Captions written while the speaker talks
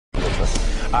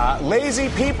Lazy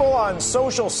people on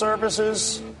social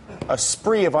services, a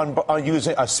spree of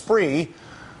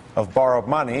borrowed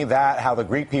money. That how the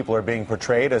Greek people are being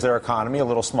portrayed as their economy, a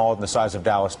little smaller than the size of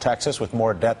Dallas, Texas, with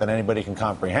more debt than anybody can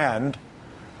comprehend.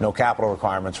 No capital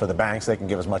requirements for the banks. They can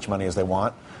give as much money as they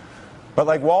want. But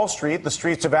like Wall Street, the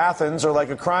streets of Athens are like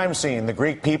a crime scene. The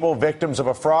Greek people, victims of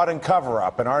a fraud and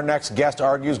cover-up. And our next guest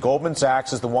argues Goldman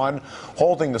Sachs is the one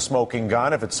holding the smoking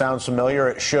gun. If it sounds familiar,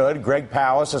 it should. Greg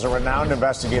Powis is a renowned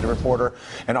investigative reporter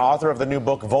and author of the new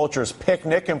book, Vulture's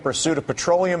Picnic, in pursuit of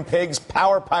petroleum pigs,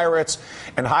 power pirates,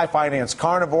 and high-finance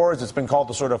carnivores. It's been called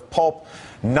the sort of pulp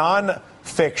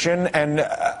non-fiction.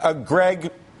 And Greg,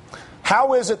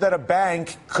 how is it that a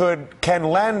bank can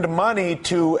lend money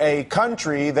to a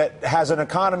country that has an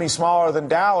economy smaller than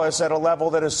Dallas at a level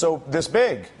that is this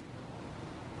big?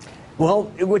 Well,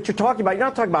 what you're talking about, you're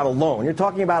not talking about a loan. You're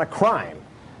talking about a crime.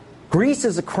 Greece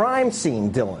is a crime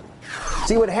scene, Dylan.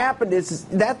 See, what happened is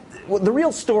that the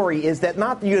real story is that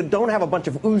you don't have a bunch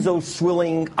of ouzo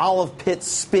swilling, olive pit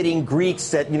spitting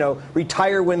Greeks that,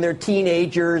 retire when they're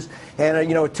teenagers and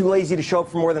are too lazy to show up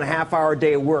for more than a half-hour a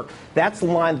day of work. That's the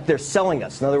line that they're selling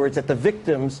us. In other words, that the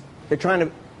victims, they're trying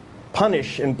to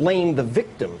punish and blame the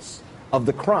victims of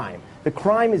the crime. The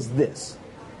crime is this.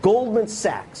 Goldman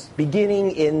Sachs,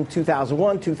 beginning in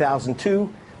 2001,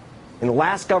 2002, in the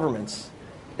last governments,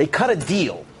 they cut a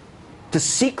deal to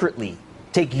secretly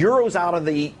take euros out of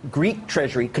the Greek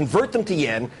treasury, convert them to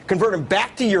yen, convert them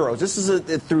back to euros. This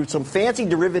is through some fancy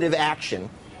derivative action.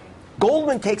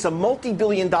 Goldman takes a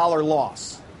multi-billion-dollar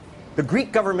loss. The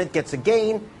Greek government gets a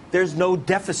gain. There's no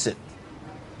deficit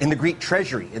in the Greek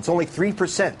treasury. It's only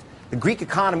 3%. The Greek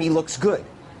economy looks good.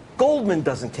 Goldman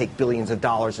doesn't take billions of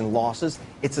dollars in losses.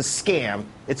 It's a scam.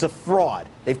 It's a fraud.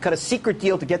 They've cut a secret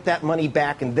deal to get that money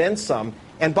back and then some.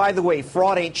 And by the way,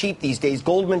 fraud ain't cheap these days.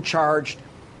 Goldman charged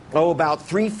about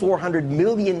 $400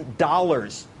 million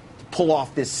to pull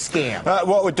off this scam.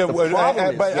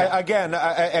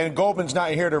 And Goldman's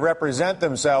not here to represent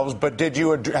themselves, but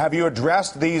have you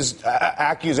addressed these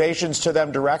accusations to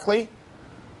them directly?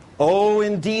 Oh,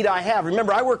 indeed I have.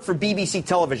 Remember, I work for BBC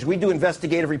Television. We do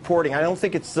investigative reporting. I don't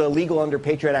think it's legal under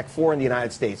Patriot Act 4 in the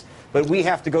United States, but we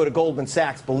have to go to Goldman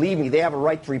Sachs. Believe me, they have a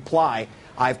right to reply.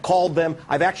 I've called them.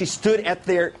 I've actually stood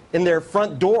in their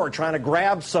front door trying to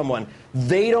grab someone.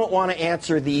 They don't want to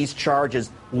answer these charges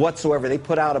whatsoever. They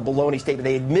put out a baloney statement.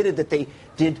 They admitted that they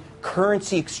did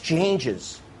currency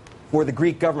exchanges for the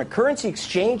Greek government. Currency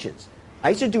exchanges. I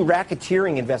used to do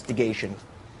racketeering investigation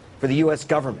for the U.S.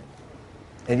 government.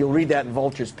 And you'll read that in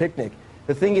Vulture's Picnic.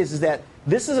 The thing is that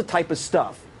this is a type of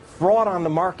stuff, fraud on the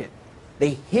market.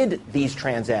 They hid these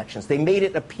transactions. They made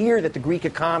it appear that the Greek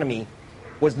economy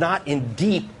was not in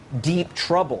deep, deep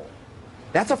trouble.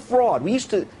 That's a fraud. We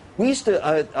used to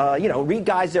read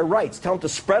guys their rights, tell them to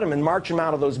spread them and march them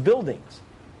out of those buildings.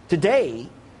 Today,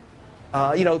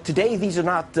 these are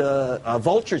not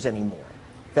vultures anymore.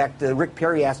 In fact, Rick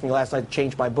Perry asked me last night to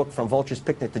change my book from Vulture's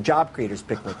Picnic to Job Creators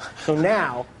Picnic. So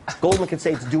now, Goldman can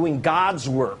say it's doing God's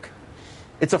work.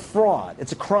 It's a fraud.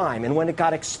 It's a crime. And when it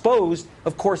got exposed,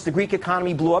 of course, the Greek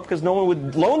economy blew up because no one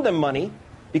would loan them money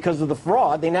because of the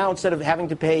fraud. They now, instead of having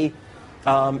to pay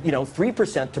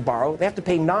 3% to borrow, they have to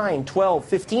pay 9, 12,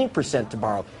 15% to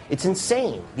borrow. It's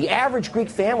insane. The average Greek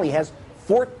family has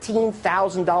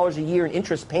 $14,000 a year in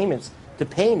interest payments to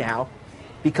pay now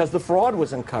because the fraud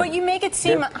was uncovered. But you make it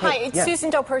seem, Susan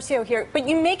Del Percio here, but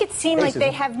you make it seem like they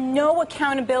have no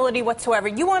accountability whatsoever.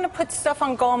 You want to put stuff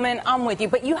on Goldman, I'm with you,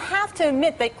 but you have to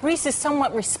admit that Greece is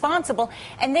somewhat responsible,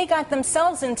 and they got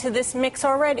themselves into this mix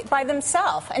already by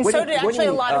themselves, and so did actually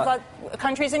a lot of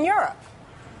countries in Europe.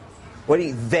 What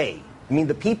do they? I mean,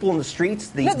 the people in the streets,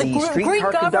 the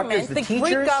streetcar conductors, the teachers? The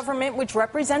Greek government, which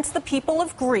represents the people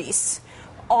of Greece,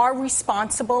 are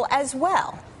responsible as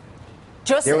well.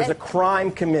 There was a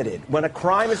crime committed. When a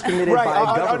crime is committed by a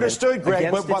government, understood, Greg,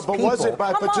 against its but people, was it?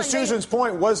 But to Susan's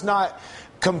point, was not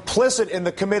complicit in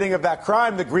the committing of that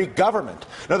crime the Greek government.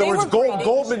 In other words,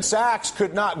 Goldman Sachs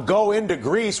could not go into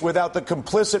Greece without the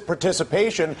complicit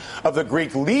participation of the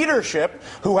Greek leadership,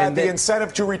 who had the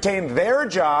incentive to retain their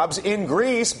jobs in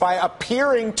Greece by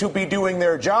appearing to be doing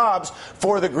their jobs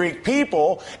for the Greek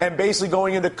people and basically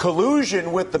going into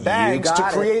collusion with the banks to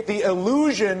create the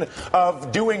illusion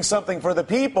of doing something for the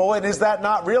people. And is that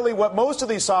not really what most of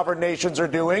these sovereign nations are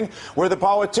doing, where the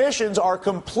politicians are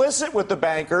complicit with the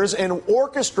bankers and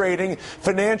orchestrating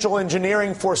financial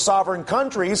engineering for sovereign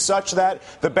countries such that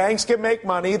the banks can make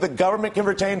money, the government can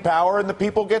retain power, and the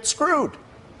people get screwed?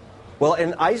 Well,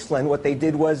 in Iceland, what they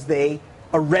did was they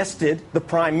arrested the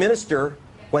prime minister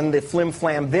when the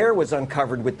flim-flam there was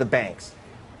uncovered with the banks.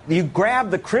 You grab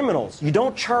the criminals. You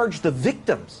don't charge the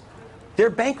victims. They're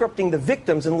bankrupting the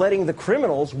victims and letting the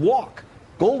criminals walk.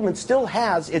 Goldman still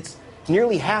has its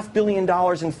nearly $500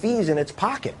 million in fees in its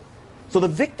pocket. So the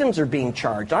victims are being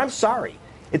charged. I'm sorry.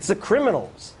 It's the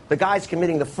criminals, the guys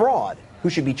committing the fraud, who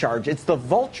should be charged. It's the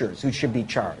vultures who should be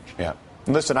charged. Yeah.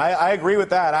 Listen, I agree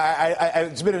with that.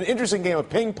 It's been an interesting game of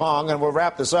ping pong, and we'll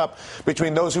wrap this up,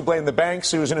 between those who blame the bank,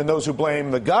 Susan, and those who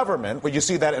blame the government. When you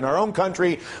see that in our own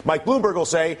country, Mike Bloomberg will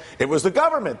say it was the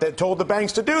government that told the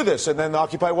banks to do this, and then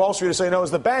Occupy Wall Street will say, no, it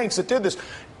was the banks that did this.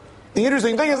 The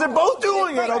interesting thing is they're both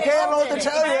doing it, okay? I don't know what to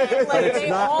tell you. They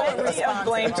all have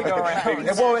blame to go around.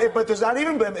 Well, but there's not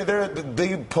even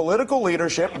the political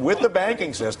leadership with the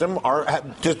banking system are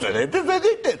just they did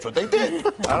what they did. I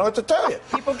don't know what to tell you.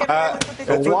 People get away with what they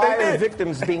did. So why are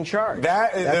victims being charged?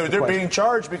 They're being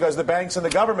charged because the banks and the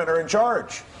government are in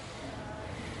charge.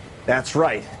 That's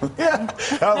right. Yeah,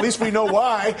 at least we know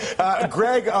why.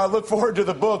 Greg, look forward to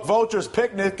the book, Vulture's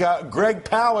Picnic. Greg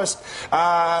Palast,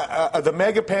 the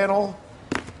mega panel.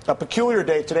 A peculiar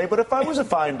day today, but if I was a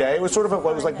fine day, it was sort of it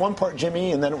was like one part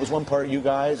Jimmy, and then it was one part you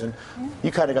guys, and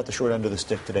you kind of got the short end of the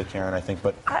stick today, Karen, I think.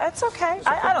 But it's okay.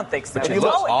 I don't think so. But you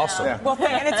look awesome. Yeah. Well,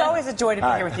 and it's always a joy to be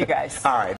here with you guys. All right.